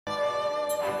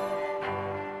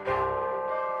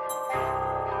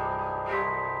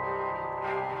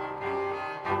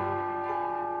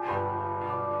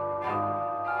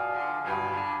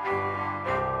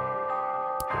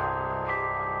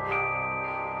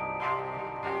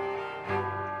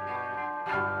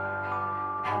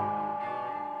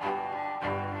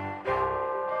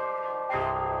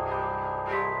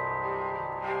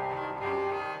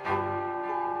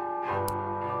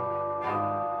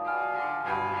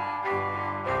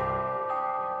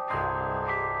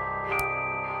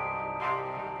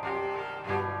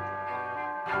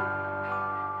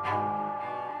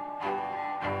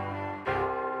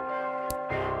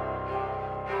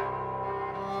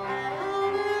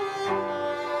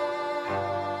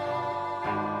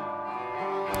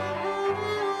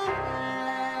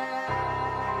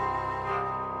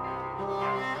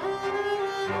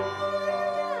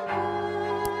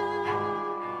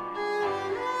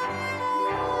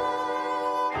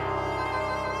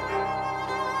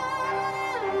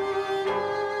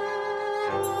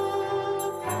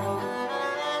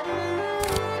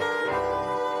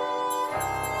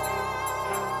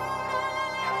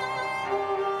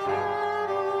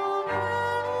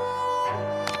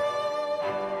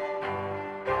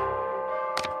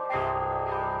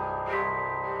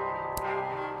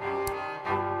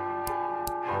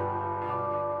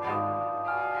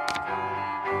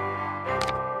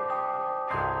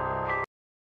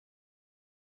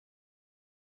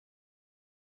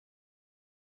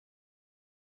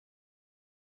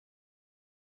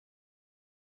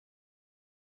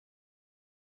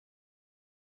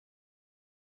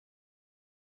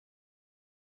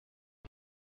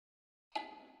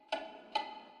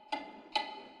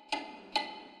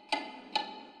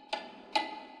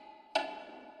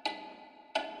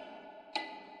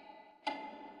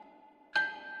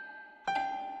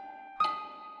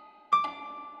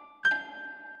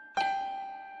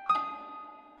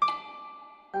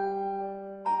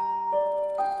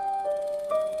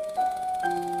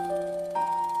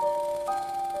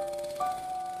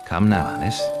Come now,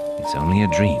 Alice. It's only a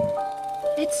dream.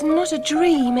 It's not a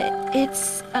dream,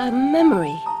 it's a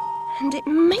memory. And it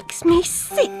makes me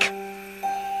sick.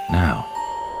 Now,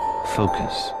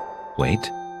 focus.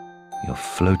 Wait. You're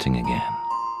floating again.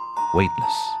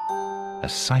 Weightless. A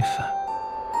cipher.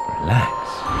 Relax.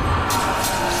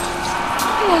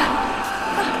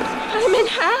 I'm in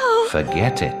hell.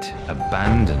 Forget it.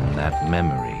 Abandon that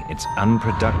memory. It's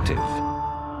unproductive.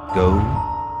 Go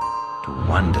to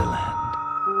Wonderland.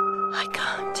 I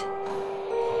can't.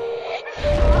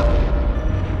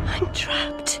 I'm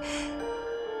trapped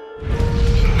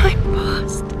in my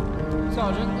past.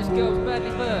 Sergeant, this girl's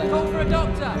badly burned. Call for a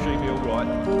doctor. She'll be all right.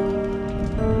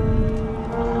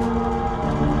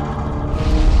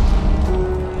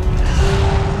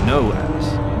 No,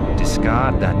 Alice.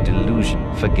 Discard that delusion.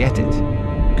 Forget it.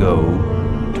 Go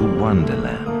to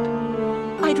Wonderland.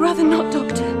 I'd rather not,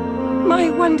 Doctor. My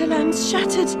Wonderland's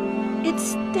shattered.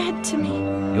 It's dead to me.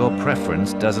 Your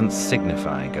preference doesn't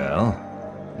signify, girl.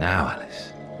 Now,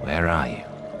 Alice, where are you?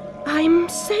 I'm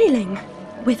sailing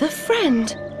with a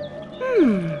friend.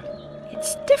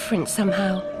 It's different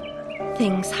somehow.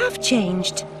 Things have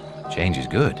changed. Change is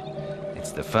good.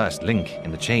 It's the first link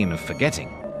in the chain of forgetting.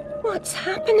 What's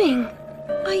happening?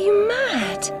 Are you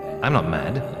mad? I'm not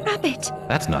mad. Rabbit,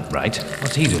 That's not right.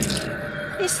 What's he doing?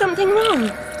 is something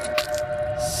wrong?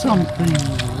 Something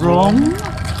wrong?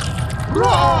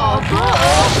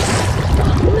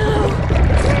 No,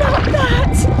 not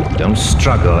that! Don't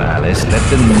struggle, Alice. Let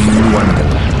the new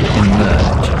Wonderland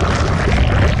emerge.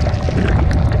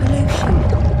 Pollution.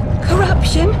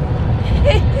 Corruption.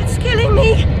 It's killing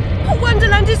me.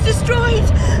 Wonderland is destroyed.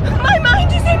 My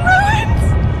mind is in ruins.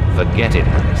 Forget it,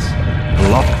 Alice.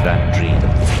 Block that dream.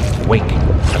 Wake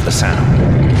at the sound.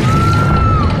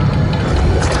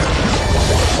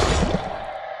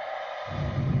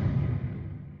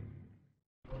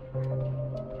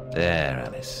 There,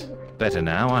 Alice. Better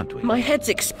now, aren't we? My head's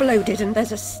exploded and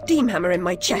there's a steam hammer in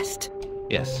my chest.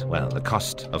 Yes, well, the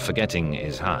cost of forgetting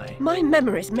is high. My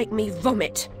memories make me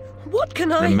vomit. What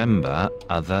can I... Remember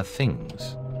other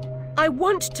things. I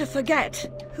want to forget.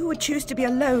 Who would choose to be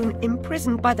alone,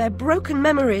 imprisoned by their broken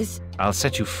memories? I'll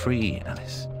set you free,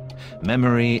 Alice.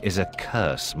 Memory is a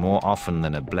curse more often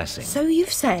than a blessing. So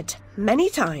you've said many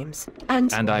times,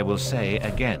 and And I will say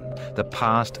again, the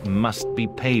past must be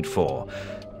paid for.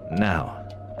 Now,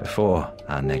 before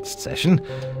our next session,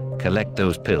 collect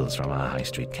those pills from our high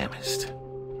street chemist.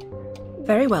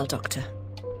 Very well, Doctor.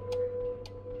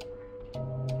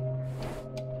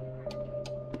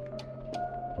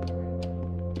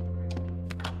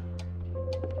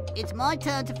 It's my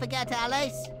turn to forget,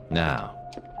 Alice. Now,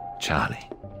 Charlie.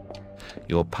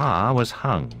 Your pa was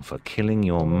hung for killing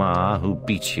your ma who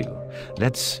beat you.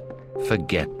 Let's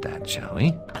forget that, shall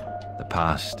we? The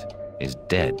past is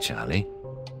dead, Charlie.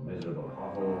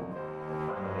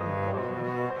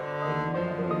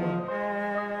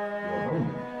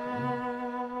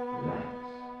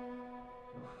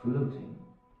 Floating.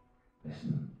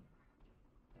 Listen.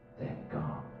 They're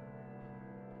gone.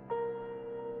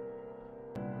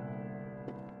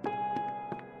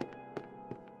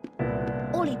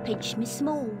 Ollie pinched me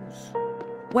smalls.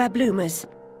 We're bloomers.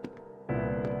 The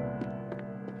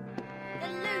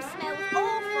loo smells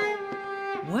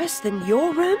awful. Worse than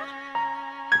your room?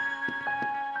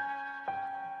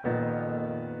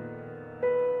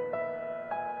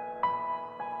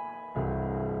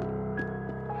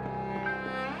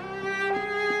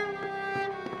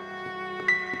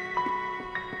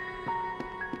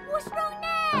 What's wrong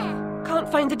there?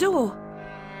 Can't find the door.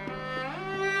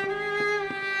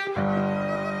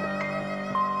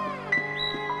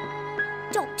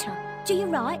 Doctor, do you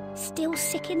right? Still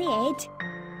sick in the head?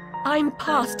 I'm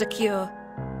past a cure.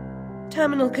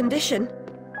 Terminal condition.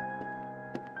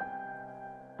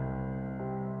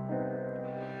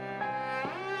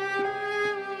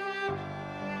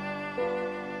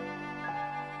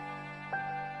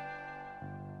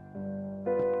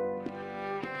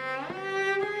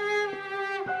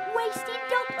 Wasting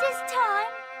doctor's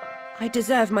time? I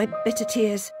deserve my bitter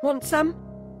tears. Want some?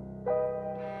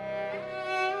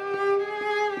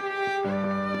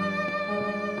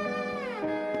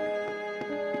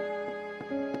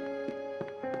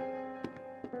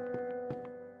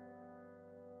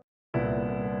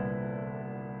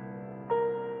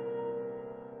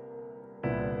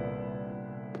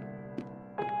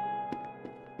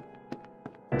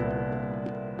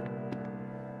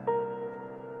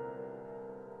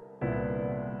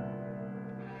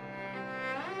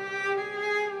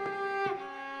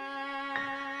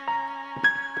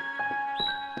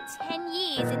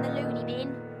 Years in the loony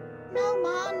bin. No,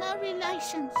 Ma, no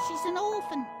relation. She's an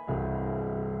orphan.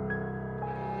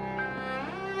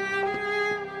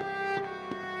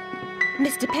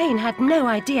 Mr. Payne had no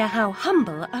idea how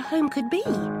humble a home could be.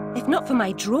 If not for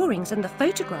my drawings and the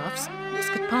photographs, this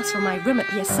could pass for my room at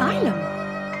the asylum.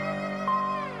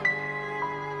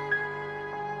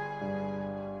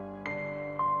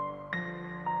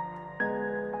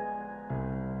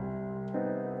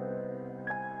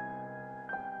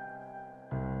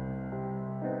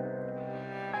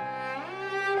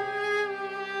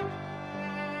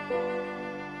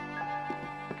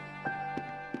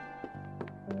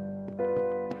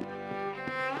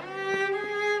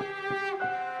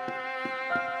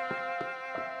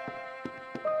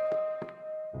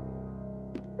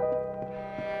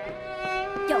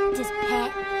 Doctor's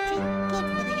pet. Too good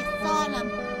for the asylum.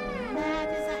 Mad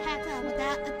as a hatter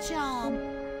without the charm.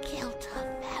 Killed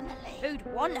her family. Who'd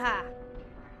want her?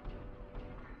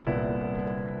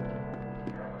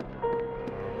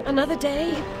 Another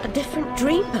day, a different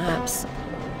dream perhaps.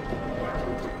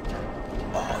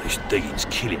 Oh, this digging's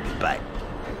killing me back.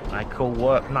 They call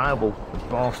work noble, the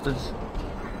bastards.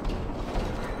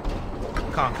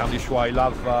 Can't come this way,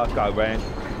 love. Go round.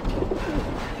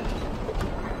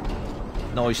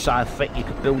 Nice so thick you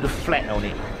could build a flat on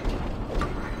it.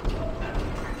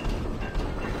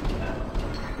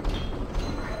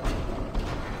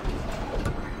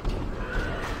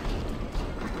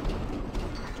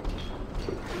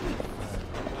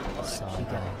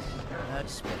 Sideways,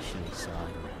 especially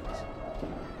sideways.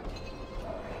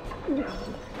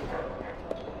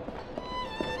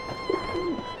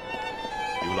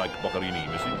 You like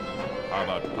Boccherini, missy? How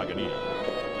about Paganini?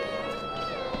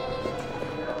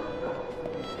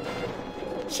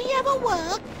 She ever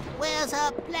work? Where's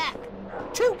her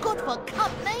plaque? Too good for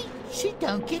company? She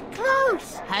don't get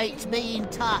close. Hates being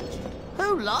touched.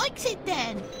 Who likes it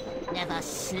then? Never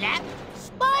slapped,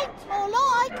 spanked, more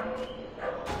like.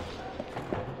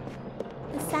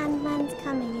 The Sandman's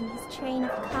coming in his train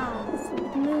of cars,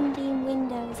 with moonbeam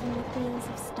windows and with wheels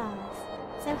of stars.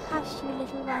 So hush, you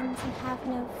little ones, and have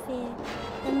no fear.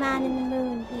 The man in the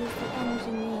moon, he is the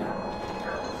engineer.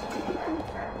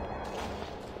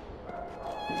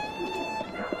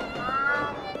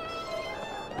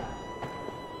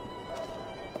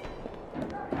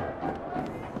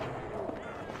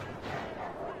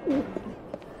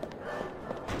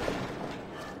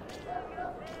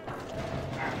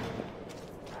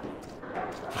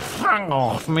 Hang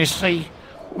off, missy.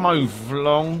 Move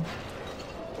along.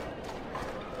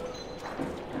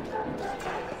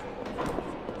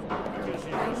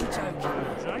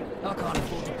 I can't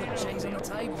afford to put cheese on the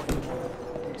table anymore.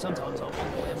 Sometimes I wonder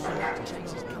where the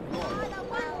cheese is coming from.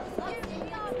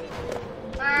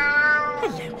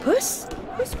 Hello, Puss.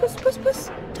 Puss, Puss, Puss,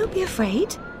 Puss. Don't be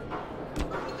afraid.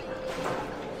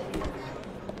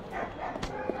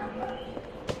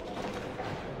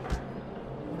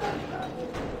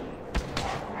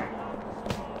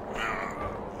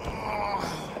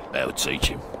 That'll teach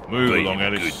him. Move along,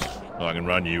 Alice. I can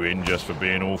run you in just for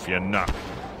being off your nut.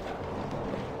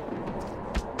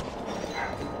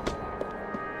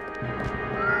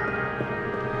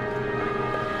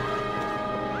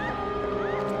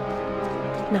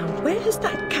 Now, where has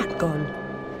that cat gone?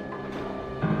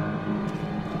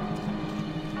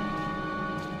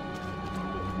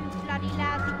 Bloody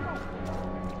lousy cock.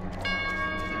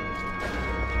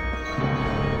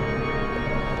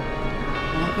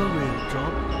 Like a real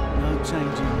job, no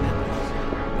changing nappies.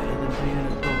 Better than being a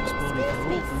dog's body Excuse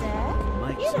me, for sir.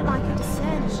 Make You look some like a money.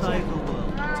 discerning Save the gent.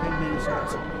 world. 10 minutes at a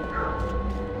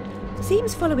time.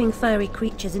 Seems following furry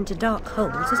creatures into dark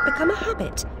holes has become a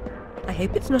habit. I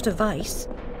hope it's not a vice.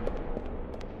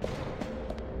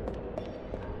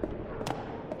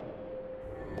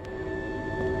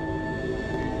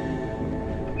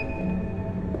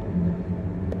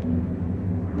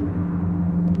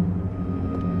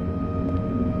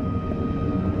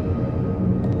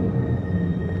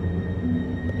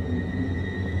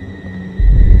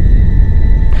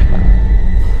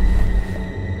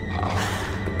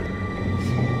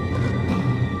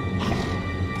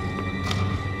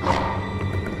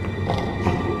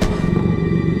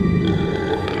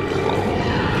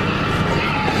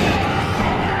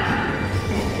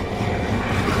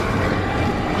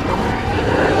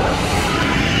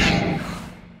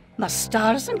 My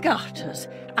stars and garters,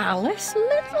 Alice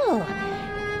Little.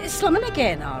 Slumming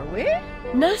again, are we?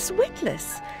 Nurse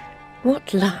Witless.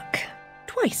 What luck.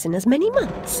 Twice in as many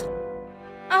months.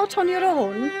 Out on your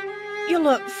own? You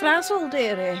look frazzled,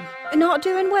 dearie. Not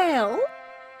doing well?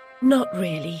 Not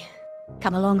really.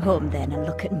 Come along home then and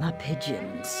look at my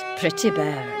pigeons. Pretty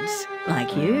birds,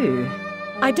 like you.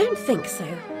 I don't think so.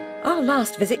 Our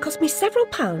last visit cost me several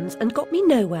pounds and got me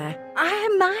nowhere. I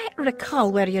might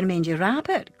recall where your mangy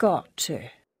rabbit got to.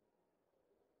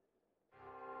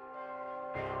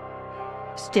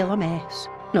 Still a mess.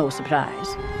 No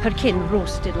surprise. Her kin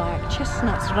roasted like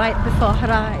chestnuts right before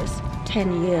her eyes.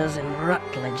 10 years in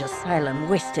Rutledge Asylum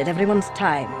wasted everyone's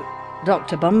time.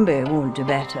 Dr. Bumby won't do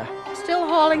better. Still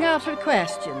hauling out her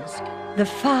questions. The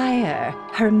fire,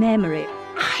 her memory.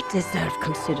 I deserve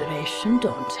consideration,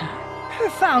 don't I? Who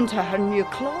found her new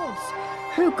clothes?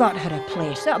 Who got her a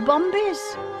place at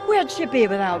Bumby's? Where'd she be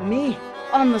without me?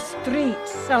 On the street,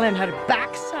 selling her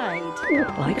backside.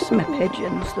 Likes my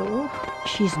pigeons, though.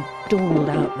 She's doled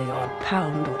out the odd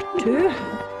pound or two.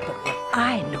 But what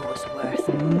I know is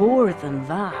worth more than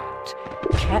that.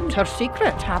 Kept her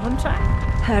secret, haven't I?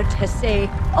 Heard her say,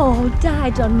 "Oh,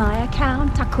 died on my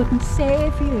account, I couldn't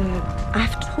save you."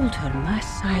 I've told her my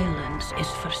silence is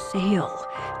for sale.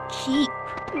 Cheap.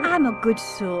 I'm a good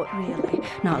sort, really.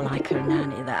 Not like her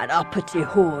nanny, that uppity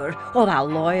whore. Or that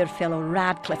lawyer fellow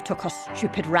Radcliffe took a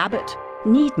stupid rabbit.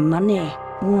 Need money.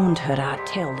 Warned her I'd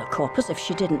tell the coppers if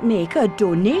she didn't make a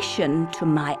donation to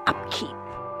my upkeep.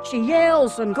 She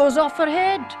yells and goes off her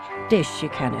head. Does she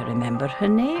can't remember her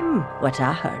name, what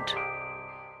I heard.